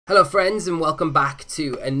Hello friends, and welcome back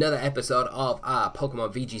to another episode of our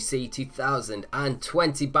Pokemon VGC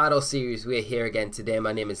 2020 Battle Series. We're here again today.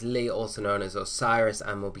 My name is Lee, also known as Osirus,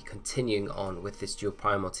 and we'll be continuing on with this dual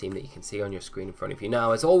primal team that you can see on your screen in front of you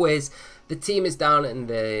now. As always, the team is down in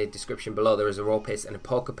the description below. There is a Rawpaste and a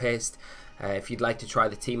Poképaste. If you'd like to try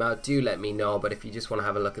the team out, do let me know, but if you just want to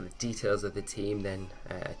have a look at the details of the team, then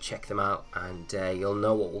check them out, and you'll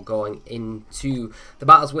know what we're going into the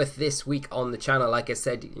battles with this week on the channel. Like I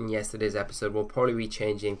said in yesterday's episode, we'll probably be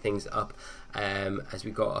changing things up as we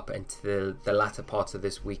go up into the latter parts of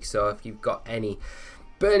this week. So if you've got any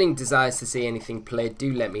burning desires to see anything played,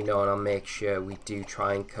 do let me know, and I'll make sure we do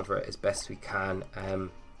try and cover it as best we can.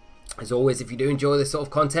 As always, if you do enjoy this sort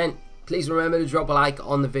of content, please remember to drop a like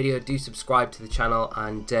on the video, do subscribe to the channel,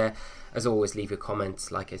 and as always, leave your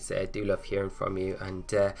comments. Like I said, I do love hearing from you,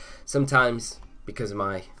 and sometimes because of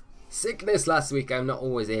my sickness last week, I'm not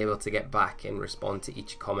always able to get back and respond to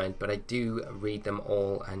each comment, but I do read them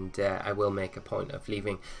all, and I will make a point of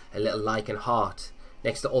leaving a little like and heart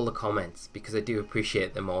next to all the comments, because I do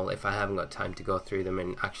appreciate them all if I haven't got time to go through them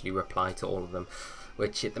and actually reply to all of them,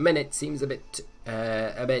 which at the minute seems a bit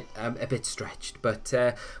stretched, but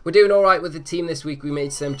we're doing all right with the team this week. We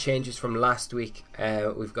made some changes from last week.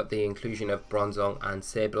 We've got the inclusion of ZONG and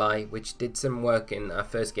Sableye, which did some work in our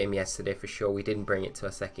first game yesterday for sure. We didn't bring it to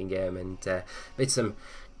our second game and made some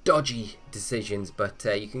dodgy decisions, but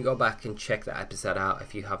you can go back and check that episode out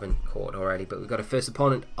if you haven't caught already. But we've got a first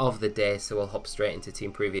opponent of the day, so we'll hop straight into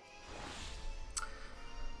team preview.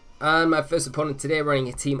 And my first opponent today, running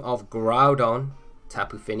a team of Groudon,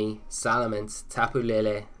 Tapu Fini, Salamence, Tapu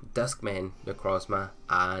Lele, Duskmane, Necrozma,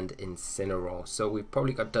 and Incineroar. So we've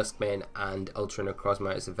probably got Duskmane and Ultra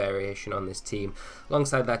Necrozma as a variation on this team.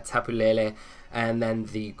 Alongside that, Tapu Lele, and then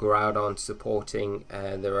the Groudon supporting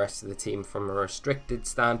the rest of the team from a restricted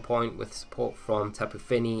standpoint, with support from Tapu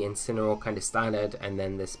Fini, Incineroar kind of standard, and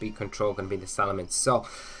then the speed control going to be the Salamence. So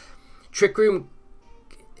Trick Room,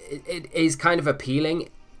 it is kind of appealing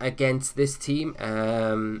against this team.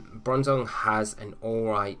 ZONG has an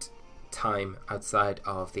alright time outside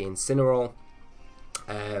of the Incineroar,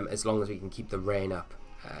 as long as we can keep the rain up,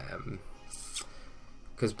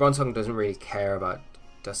 because ZONG doesn't really care about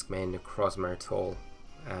Duskmane Necrozma at all,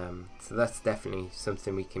 so that's definitely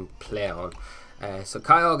something we can play on. So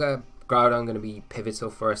Kyogre, Groudon going to be pivotal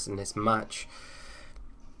for us in this match.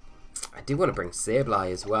 I do want to bring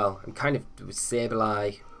Sableye as well. I'm kind of with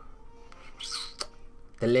Sableye.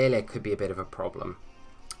 The Lele could be a bit of a problem,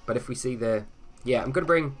 but if we see the, yeah, I'm gonna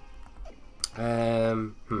bring,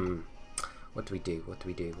 what do we do?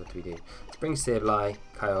 Let's bring Sableye,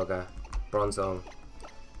 Kyogre, ZONG,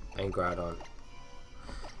 and Groudon.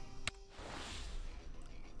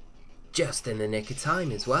 Just in the nick of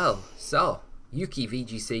time as well. So, Yuki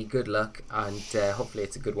VGC, good luck, and hopefully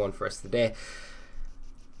it's a good one for us today.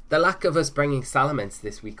 The lack of us bringing Salamence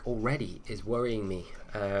this week already is worrying me,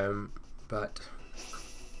 but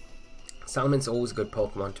Salamance's always a good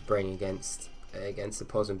Pokemon to bring against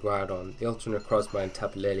opposing Groudon. The Ultra Necrozma and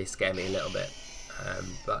Tapu Lele scare me a little bit,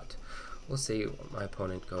 but we'll see what my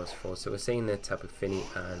opponent goes for. So we're seeing the Tapu Fini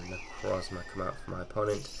and Necrozma come out for my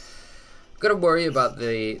opponent. Got to worry about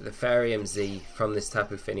the Fairy MZ from this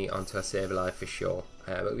Tapu Fini onto our Sableye for sure,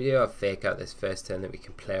 but we do have Fake Out this first turn that we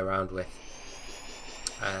can play around with.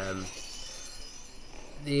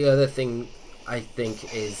 The other thing I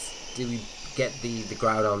think is, do we get the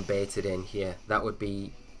Groudon baited in here? That would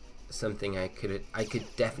be something I could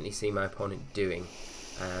definitely see my opponent doing.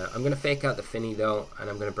 I'm going to Fake Out the Fini though, and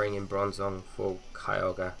I'm going to bring in ZONG for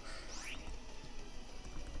Kyogre,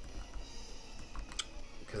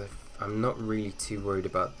 because I'm not really too worried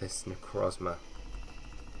about this Necrozma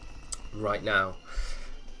right now.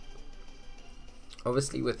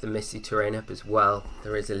 Obviously with the misty terrain up as well,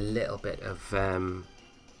 there is a little bit of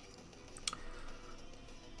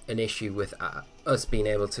an issue with us being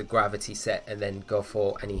able to gravity set and then go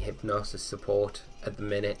for any hypnosis support at the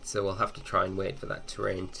minute, so we'll have to try and wait for that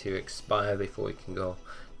terrain to expire before we can go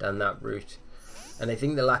down that route. And I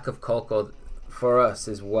think the lack of Koko for us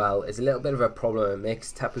as well is a little bit of a problem. It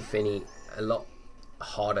makes Tapu Fini a lot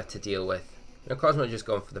harder to deal with. Necrozma just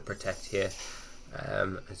going for the protect here,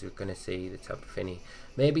 as we're going to see the Tapu Fini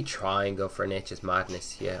maybe try and go for a Nature's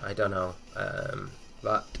Madness here, I don't know,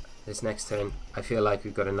 but this next turn I feel like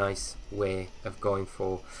we've got a nice way of going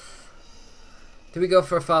for. Do we go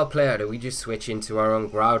for a foul play, or do we just switch into our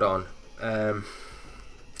own Groudon?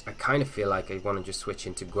 I kind of feel like I want to just switch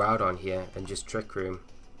into Groudon here and just Trick Room.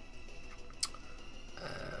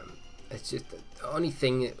 It's just the only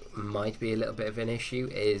thing that might be a little bit of an issue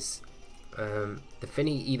is the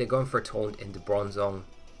Fini either going for a taunt into ZONG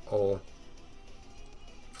or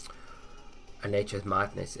a Nature's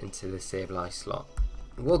Madness into the Sableye slot.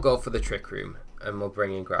 We'll go for the Trick Room and we'll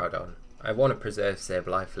bring in Groudon. I want to preserve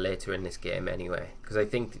Sableye for later in this game anyway, because I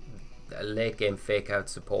think a late game fake out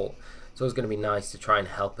support is always going to be nice to try and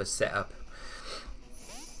help us set up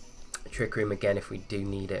a Trick Room again if we do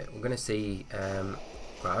need it. We're going to see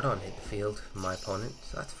Groudon hit the field from my opponent,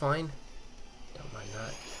 so that's fine. Don't mind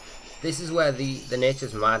that. This is where the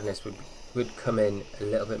Nature's Madness would come in a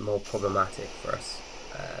little bit more problematic for us.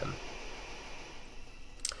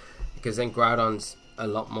 Because then Groudon's a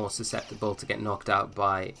lot more susceptible to get knocked out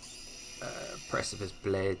by Precipice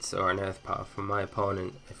Blades or an Earth Power from my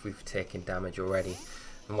opponent if we've taken damage already,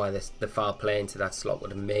 and why the foul play into that slot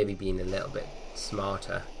would have maybe been a little bit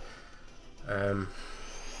smarter. Okay,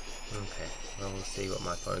 well, we'll see what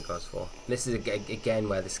my opponent goes for. This is again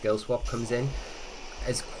where the skill swap comes in.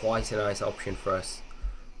 It's quite a nice option for us.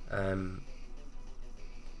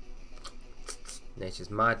 Nature's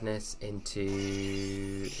Madness into,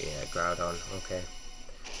 yeah, Groudon. Okay,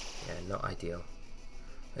 yeah, not ideal.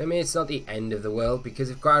 I mean, it's not the end of the world, because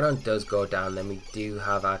if Groudon does go down, then we do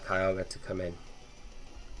have our Kyogre to come in.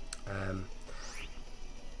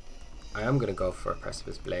 I am going to go for a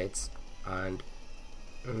Precipice Blades, and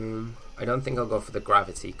I don't think I'll go for the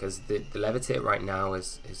Gravity, because the Levitate right now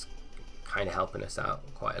is kind of helping us out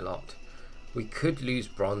quite a lot. We could lose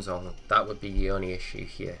Bronzong, that would be the only issue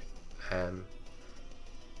here.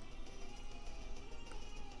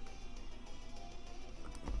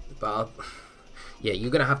 But yeah,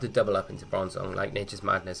 you're going to have to double up into Bronzong, like Nature's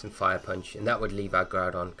Madness and Fire Punch, and that would leave our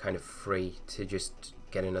Groudon kind of free to just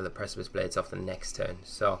get another Precipice Blades off the next turn.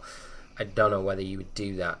 So I don't know whether you would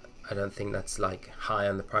do that. I don't think that's like high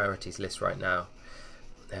on the priorities list right now.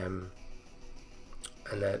 And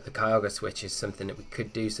the Kyogre switch is something that we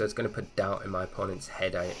could do, so it's going to put doubt in my opponent's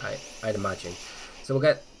head, I'd imagine. So we'll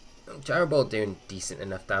get Gyro Ball doing decent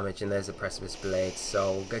enough damage, and there's a Precipice Blade,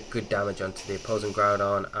 so we'll get good damage onto the opposing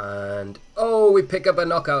Groudon, and oh, we pick up a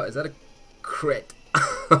knockout. Is that a crit?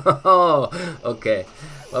 Oh, okay.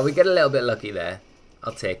 Well, we get a little bit lucky there.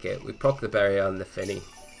 I'll take it. We proc the berry on the Finny.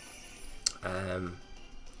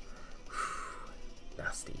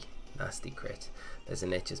 Nasty crit. There's a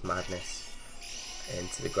Nature's Madness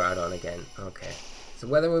into the Groudon again. Okay. So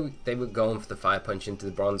whether they were going for the Fire Punch into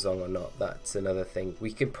the Bronzong or not, that's another thing.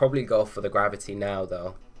 We could probably go for the Gravity now,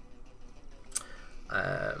 though.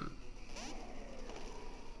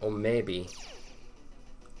 Or maybe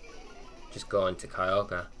just go into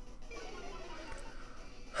Kyogre.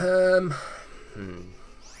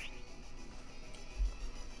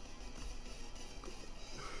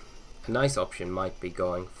 A nice option might be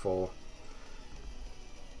going for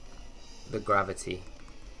the Gravity.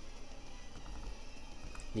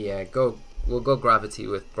 Yeah, we'll go Gravity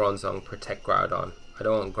with Bronzong, protect Groudon. I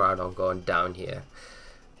don't want Groudon going down here.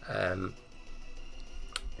 And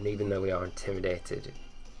even though we are intimidated,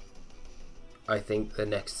 I think the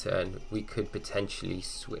next turn we could potentially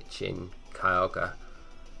switch in Kyogre.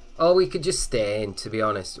 Or we could just stay in, to be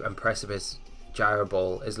honest, and Precipice Gyro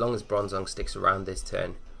Ball, as long as Bronzong sticks around this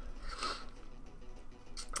turn.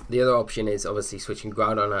 The other option is obviously switching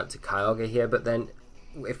Groudon out to Kyogre here, but then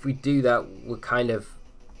if we do that, we're kind of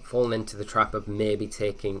falling into the trap of maybe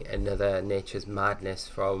taking another Nature's Madness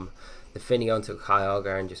from the Finny onto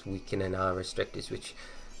Kyogre and just weakening our restrictors, which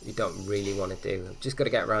you don't really want to do. Just got to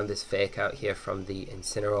get around this fake out here from the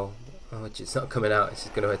Incineroar, which is not coming out, it's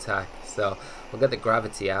just going to attack. So we'll get the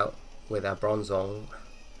Gravity out with our Bronzong.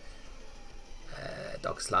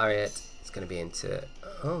 Dog's Lariat. It's going to be into,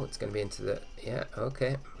 oh, it's going to be into the, yeah,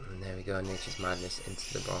 okay. And there we go, Nature's Madness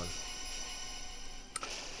into the Bron.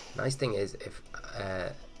 Nice thing is, if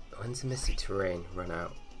when's the Misty Terrain run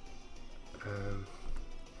out?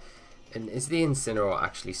 And is the Incineroar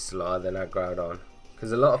actually slower than our Groudon?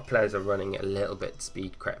 Because a lot of players are running a little bit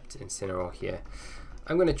speed crept Incineroar here.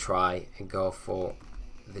 I'm going to try and go for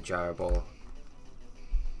the Gyro Ball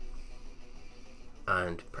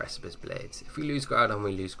and Precipice Blades. If we lose Groudon,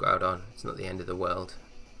 we lose Groudon. It's not the end of the world.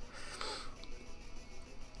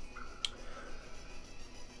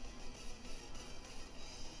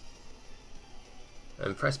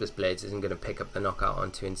 And Precipice Blades isn't going to pick up the knockout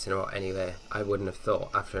onto Incineroar anyway, I wouldn't have thought,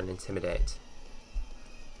 after an Intimidate.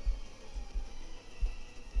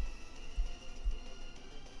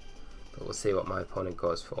 But we'll see what my opponent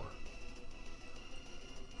goes for.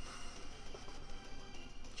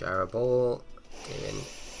 Gyro Ball, giving,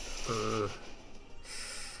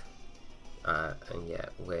 and yeah,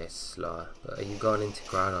 we're slower. But are you going into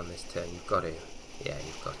Groudon this turn? You've got to. Yeah,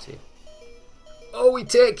 you've got to. Oh, we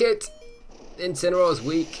take it! Incineroar's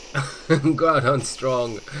weak. Groudon's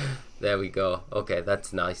strong. There we go. Okay,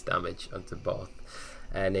 that's nice damage onto both.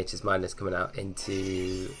 Nature's Madness coming out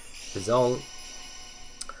into the ZONG.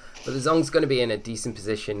 But the ZONG's going to be in a decent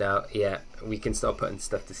position now. Yeah, we can start putting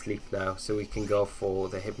stuff to sleep now. So we can go for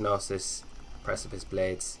the Hypnosis, Precipice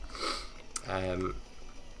Blades.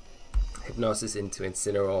 Hypnosis into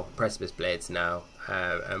Incineroar, Precipice Blades now.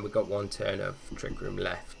 And we've got one turn of Trick Room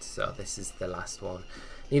left. So this is the last one.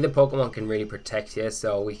 Neither Pokemon can really protect here.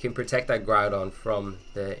 So we can protect that Groudon from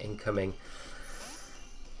the incoming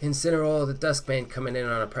Incineroar, the Duskmane coming in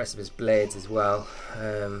on a Precipice Blades as well,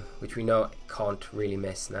 which we know it can't really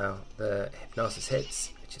miss now. The Hypnosis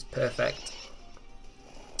hits, which is perfect,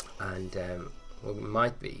 and we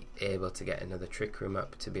might be able to get another Trick Room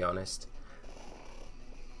up, to be honest.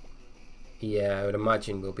 Yeah, I would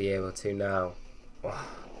imagine we'll be able to now. Oh,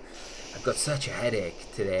 I've got such a headache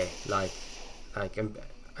today. Like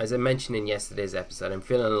as I mentioned in yesterday's episode, I'm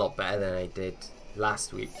feeling a lot better than I did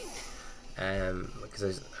last week.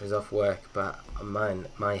 Because I was off work, but man,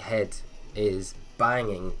 my head is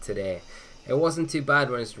banging today. It wasn't too bad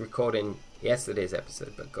when I was recording yesterday's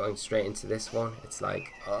episode, but going straight into this one, it's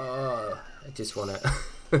like, oh, I just want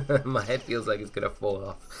to, my head feels like it's going to fall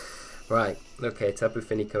off. Right, okay, Tapu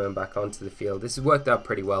Fini coming back onto the field. This has worked out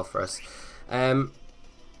pretty well for us. Oh,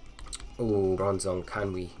 Bronzong,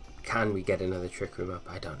 can we get another Trick Room up?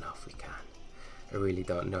 I don't know if we can. I really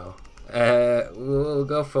don't know. We'll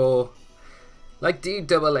go for... Like, do you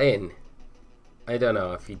double in? I don't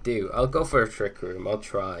know if you do. I'll go for a Trick Room. I'll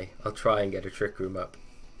try and get a Trick Room up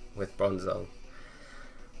with Bronzong.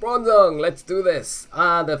 Bronzong, let's do this.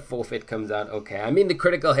 Ah, the forfeit comes out. Okay, I mean, the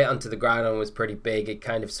critical hit onto the Groudon was pretty big. It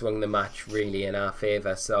kind of swung the match really in our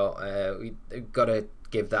favour. So we got to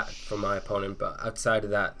give that from my opponent. But outside of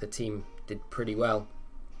that, the team did pretty well.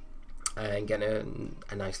 And getting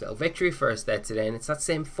a nice little victory for us there today. And it's that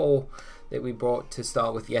same 4 that we brought to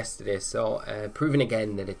start with yesterday, so proving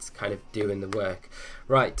again that it's kind of doing the work.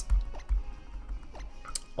 Right,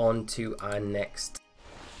 on to our next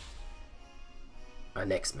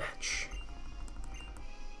match.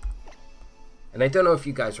 And I don't know if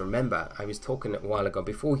you guys remember, I was talking a while ago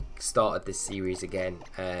before we started this series again,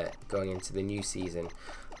 going into the new season.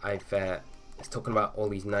 I was talking about all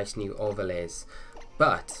these nice new overlays,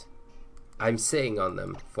 but I'm sitting on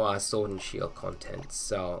them for our Sword and Shield content.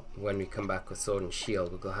 So when we come back with Sword and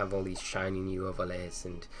Shield, we'll have all these shiny new overlays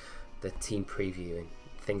and the team preview and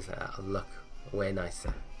things like that. It'll look way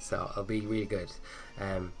nicer. So it'll be really good.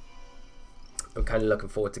 I'm kind of looking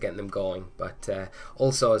forward to getting them going. But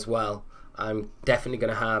also as well, I'm definitely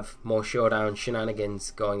going to have more Showdown shenanigans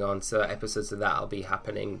going on. So episodes of that will be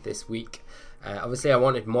happening this week. Obviously I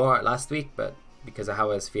wanted more last week, but because of how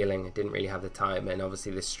I was feeling, I didn't really have the time, and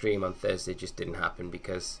obviously the stream on Thursday just didn't happen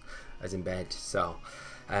because I was in bed. So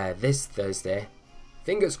this Thursday,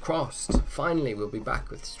 fingers crossed, finally we'll be back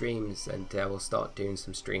with streams, and we'll start doing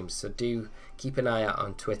some streams. So do keep an eye out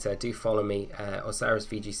on Twitter, do follow me. Osirus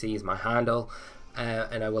VGC is my handle,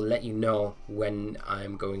 and I will let you know when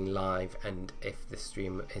I'm going live, and if the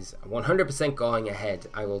stream is 100% going ahead,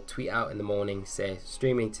 I will tweet out in the morning, say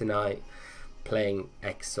streaming tonight, playing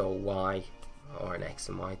X or Y, or an X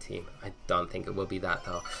and Y team. I don't think it will be that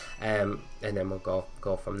though. And then we'll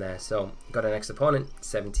go from there. So got an next opponent,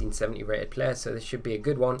 1770 rated player, so this should be a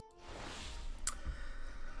good one.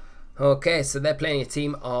 Okay, so they're playing a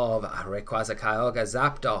team of Rayquaza, Kyogre,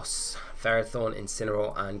 Zapdos, Ferrothorn,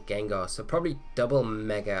 Incineroar and Gengar. So probably double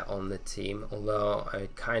Mega on the team, although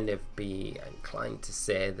I'd kind of be inclined to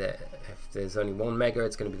say that if there's only one Mega,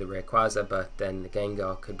 it's going to be the Rayquaza, but then the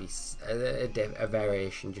Gengar could be a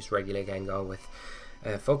variation, just regular Gengar with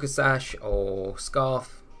Focus Sash or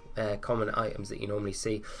Scarf, common items that you normally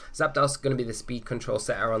see. Zapdos is going to be the speed control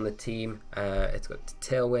setter on the team. It's got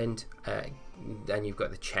Tailwind, then you've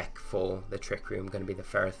got the check for the Trick Room, going to be the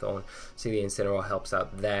Ferrothorn. So the Incineroar helps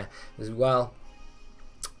out there as well.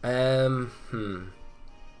 Trick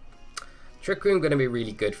Room going to be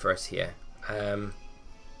really good for us here.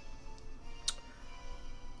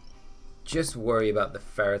 Just worry about the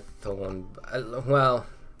Ferrothorn. Well,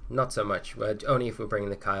 not so much. Only if we're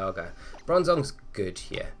bringing the Kyogre. Bronzong's good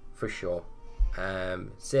here for sure.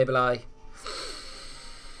 Sableye.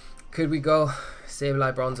 Could we go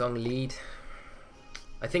Sableye Bronzong lead?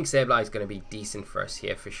 I think Sableye is going to be decent for us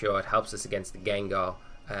here for sure. It helps us against the Gengar,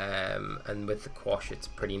 and with the Quash it's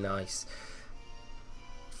pretty nice.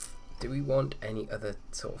 Do we want any other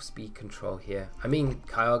sort of speed control here? I mean,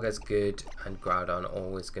 Kyogre's good and Groudon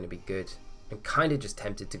always going to be good. I'm kind of just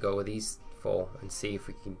tempted to go with these 4 and see if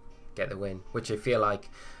we can get the win, which I feel like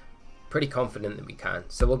pretty confident that we can.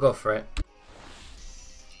 So we'll go for it.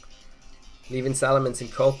 Leaving Salamence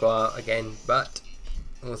and Koko out again, but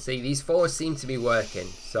We'll see. These fours seem to be working.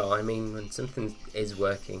 So, I mean, when something is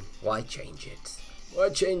working, why change it? Why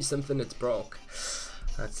change something that's broke?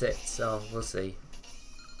 That's it. So, we'll see.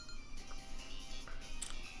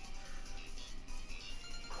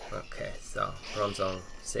 Okay, so Bronzong,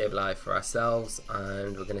 Sableye for ourselves,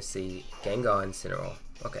 and we're going to see Gengar Incineroar.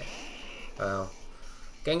 Okay, well,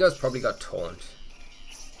 Gengar's probably got Taunt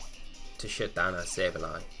to shut down our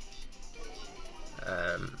Sableye.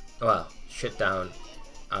 Well, shut down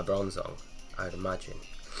our Bronzong, I'd imagine.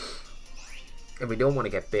 And we don't want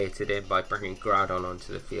to get baited in by bringing Groudon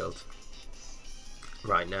onto the field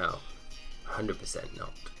right now. 100%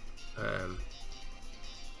 not.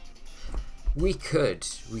 We could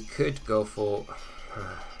go for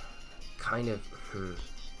kind of.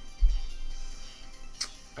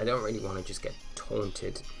 I don't really want to just get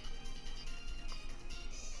taunted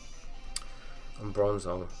on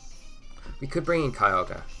Bronzong. We could bring in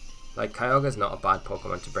Kyogre. Like, Kyogre's not a bad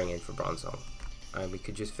Pokemon to bring in for Bronzong. And we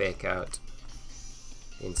could just fake out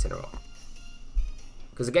the Incineroar.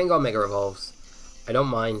 Because the Gengar Mega Evolves, I don't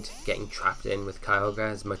mind getting trapped in with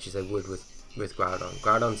Kyogre as much as I would with Groudon.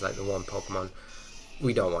 Groudon's like the one Pokemon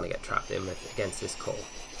we don't want to get trapped in with against this call.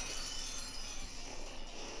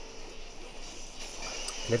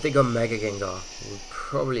 And if they go Mega Gengar, we're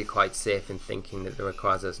probably quite safe in thinking that the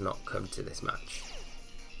Rayquaza has not come to this match.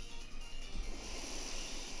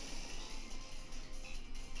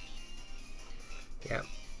 Yeah.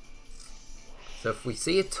 So if we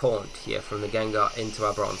see a taunt here from the Gengar into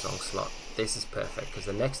our Bronzong slot, this is perfect, because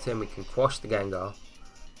the next turn we can quash the Gengar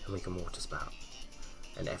and we can Water Spout.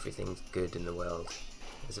 And everything's good in the world.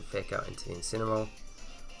 There's a fake out into the Incineroar.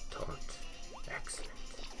 Taunt. Excellent.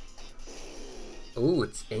 Ooh,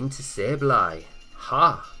 it's into Sableye.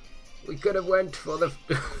 Ha! We could have went for the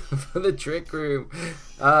for the Trick Room.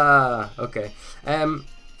 Ah, okay.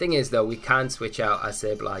 Thing is though, we can switch out our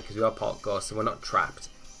Sableye because we are Pot Ghost, so we're not trapped.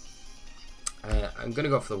 I'm gonna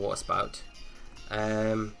go for the Water Spout.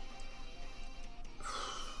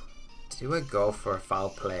 Do I go for a Foul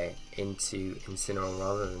Play into Incineroar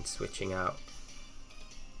rather than switching out?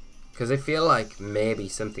 Because I feel like maybe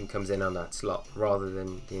something comes in on that slot rather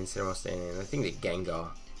than the Incineroar staying in. I think the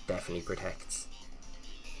Gengar definitely protects.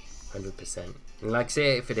 100%. And like,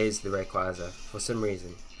 say if it is the Rayquaza, for some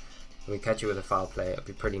reason, when we catch it with a Foul Play, it'll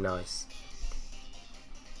be pretty nice.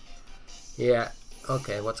 Yeah,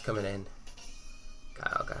 okay, what's coming in?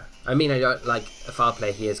 Kyogre. I mean, I don't like a Foul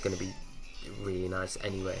Play here is going to be really nice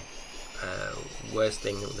anyway. Worst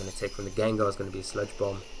thing that we're going to take from the Gengar is going to be a Sludge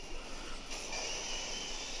Bomb.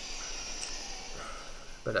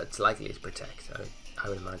 But it's likely to protect, I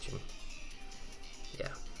would imagine.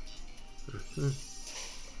 Yeah.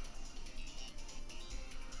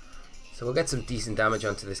 So we'll get some decent damage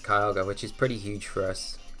onto this Kyogre, which is pretty huge for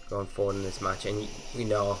us going forward in this match. And we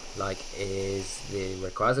know, like, is the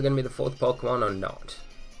Rayquaza going to be the fourth Pokemon or not?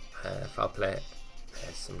 Foul Play.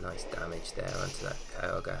 There's some nice damage there onto that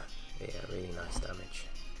Kyogre. Yeah, really nice damage.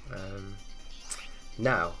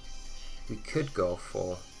 Now, we could go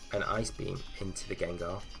for an Ice Beam into the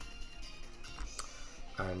Gengar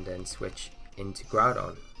and then switch into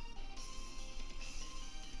Groudon.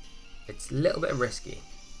 It's a little bit risky.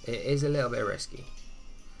 It is a little bit risky.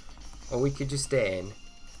 Or we could just stay in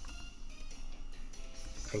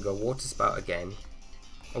and go Water Spout again.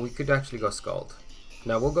 Or we could actually go Scald.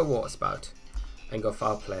 Now we'll go Water Spout and go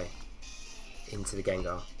Foul Play into the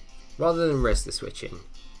Gengar, rather than risk the switch in.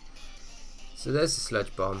 So there's the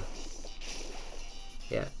Sludge Bomb.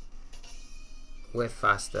 Yeah. We're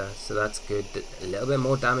faster, so that's good. A little bit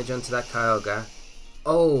more damage onto that Kyogre.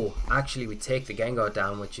 Oh, actually we take the Gengar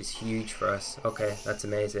down, which is huge for us. Okay, that's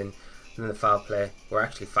amazing. And then the Foul Play. We're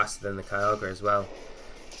actually faster than the Kyogre as well.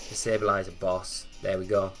 The Sableye is a boss. There we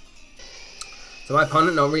go. So my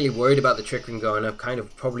opponent not really worried about the Trick Room going up, kind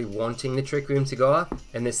of probably wanting the Trick Room to go up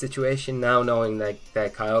in this situation, now knowing their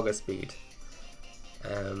Kyogre speed.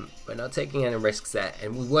 We're not taking any risks there,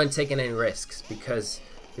 and we weren't taking any risks because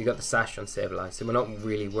we got the Sash on Sableye, so we're not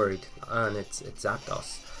really worried. And it's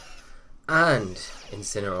Zapdos and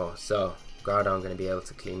Incineroar, so Groudon going to be able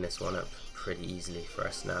to clean this one up pretty easily for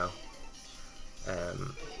us now.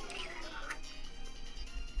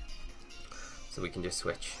 So we can just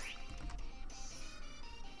switch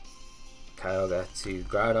Kyogre to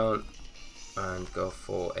Groudon and go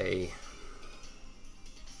for a...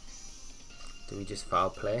 Do we just Foul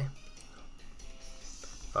Play?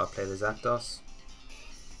 Foul Play the Zapdos?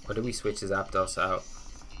 Or do we switch the Zapdos out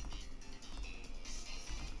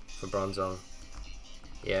for Bronzong?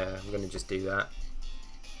 Yeah, I'm going to just do that.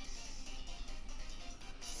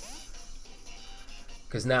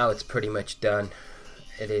 Because now it's pretty much done.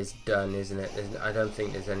 it is done, isn't it? I don't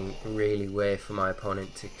think there's any really way for my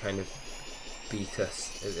opponent to kind of beat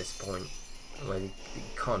us at this point. Well, he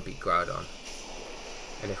can't beat Groudon.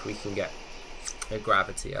 And if we can get a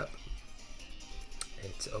gravity up,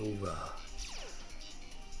 it's over.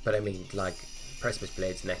 But I mean, like, Precipice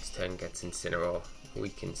Blade's next turn gets Incineroar. We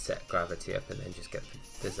can set gravity up and then just get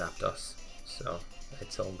the Zapdos. So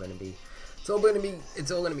it's all gonna be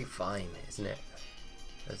fine, isn't it?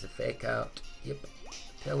 There's a fake out. Yep.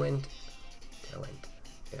 Tailwind. Tailwind.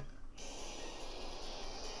 Yeah.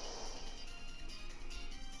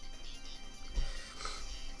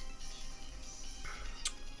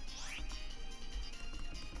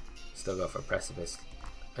 Still go for Precipice.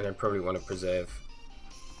 And I probably want to preserve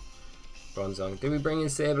Bronzong. Do we bring in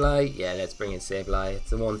Sableye? Yeah, let's bring in Sableye.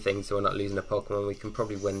 It's the one thing, so we're not losing a Pokemon. We can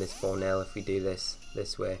probably win this 4-0 if we do this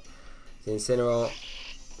way. The Incineroar.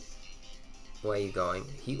 Where are you going?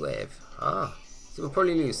 Heat Wave. Ah, so we'll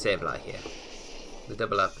probably lose Sableye here. The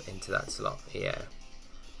double up into that slot. Yeah.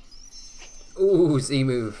 Ooh, Z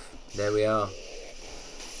move. There we are.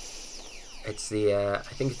 It's the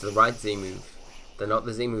I think it's the right Z move. They're not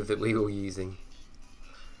the Z move that we were using.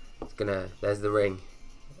 It's gonna. There's the ring.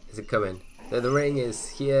 Is it coming? There, the ring is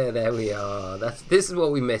here. There we are. This is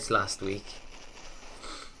what we missed last week.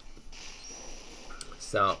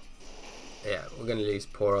 So yeah, we're gonna lose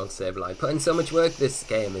poor old Sableye. Put in so much work this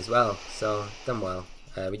game as well. So done well.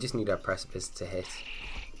 We just need our Precipice to hit.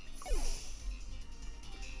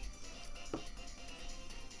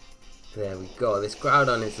 There we go. This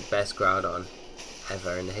Groudon is the best Groudon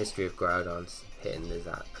ever in the history of Groudons. Hitting the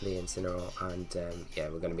Incineroar, and yeah,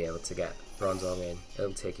 we're going to be able to get Bronzong in.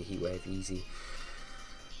 It'll take a Heat Wave easy.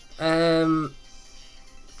 And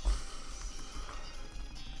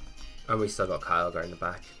we still got Kyogre in the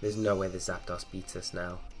back. There's no way the Zapdos beats us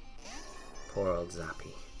now. Poor old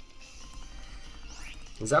Zappy.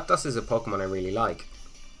 Zapdos is a Pokemon I really like.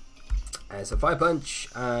 So Fire Punch,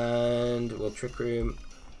 and we'll Trick Room.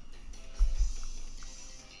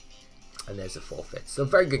 And there's a forfeit. So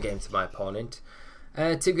very good game to my opponent.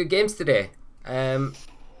 2 good games today. A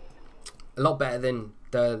lot better than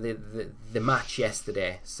the match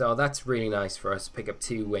yesterday. So that's really nice for us to pick up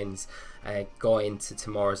 2 wins, go into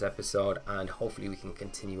tomorrow's episode, and hopefully we can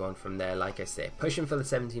continue on from there. Like I say, pushing for the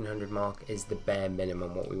 1700 mark is the bare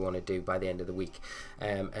minimum what we want to do by the end of the week.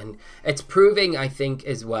 And it's proving, I think,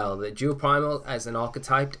 as well, that Dual Primal as an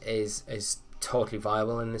archetype is totally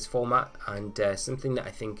viable in this format, and something that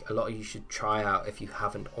I think a lot of you should try out if you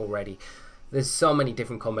haven't already. There's so many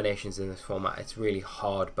different combinations in this format, it's really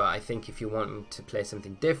hard, but I think if you want to play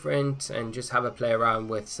something different and just have a play around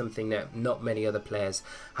with something that not many other players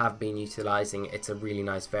have been utilizing, it's a really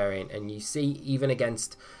nice variant. And you see, even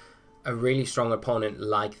against a really strong opponent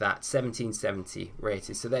like that, 1770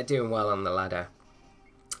 rated, so they're doing well on the ladder,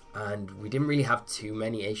 and we didn't really have too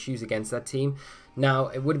many issues against that team. Now,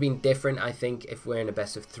 it would have been different, I think, if we're in a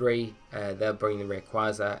best of 3. They'll bring the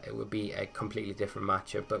Rayquaza. It would be a completely different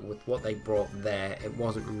matchup. But with what they brought there, it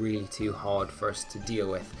wasn't really too hard for us to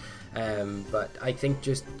deal with. But I think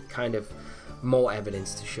just kind of more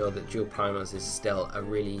evidence to show that Dual Primals is still a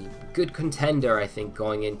really good contender, I think,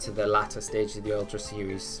 going into the latter stage of the Ultra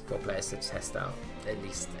Series for players to test out, at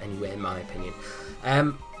least anyway, in my opinion.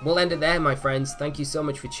 We'll end it there, my friends. Thank you so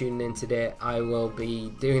much for tuning in today. I will be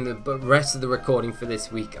doing the rest of the recording for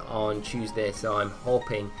this week on Tuesday, so I'm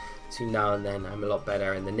hoping to now and then I'm a lot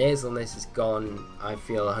better, and the nasalness is gone. I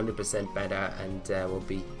feel 100% better, and we'll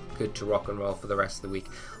be good to rock and roll for the rest of the week.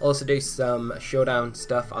 Also do some showdown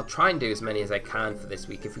stuff. I'll try and do as many as I can for this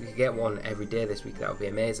week. If we could get one every day this week, that would be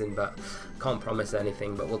amazing, but can't promise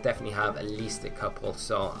anything. But we'll definitely have at least a couple,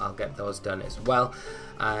 so I'll get those done as well,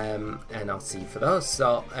 and I'll see you for those.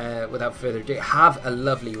 So without further ado, have a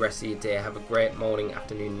lovely rest of your day. Have a great morning,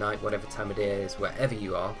 afternoon, night, whatever time of day it is, wherever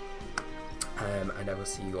you are, and I will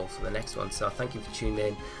see you all for the next one. So thank you for tuning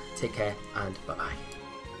in. Take care, and bye bye.